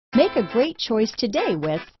Make a great choice today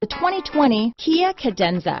with the 2020 Kia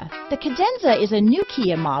Cadenza. The Cadenza is a new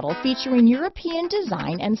Kia model featuring European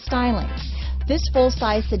design and styling. This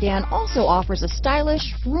full-size sedan also offers a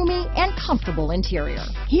stylish, roomy, and comfortable interior.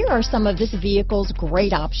 Here are some of this vehicle's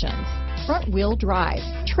great options: front-wheel drive,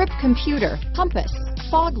 trip computer, compass,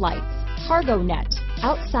 fog lights, cargo net,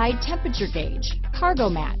 outside temperature gauge, cargo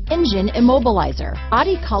mat, engine immobilizer,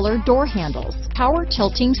 body color door handles, power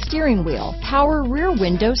tilting steering wheel, power rear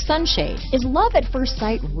window sunshade. Is love at first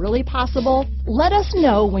sight really possible? Let us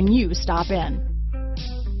know when you stop in.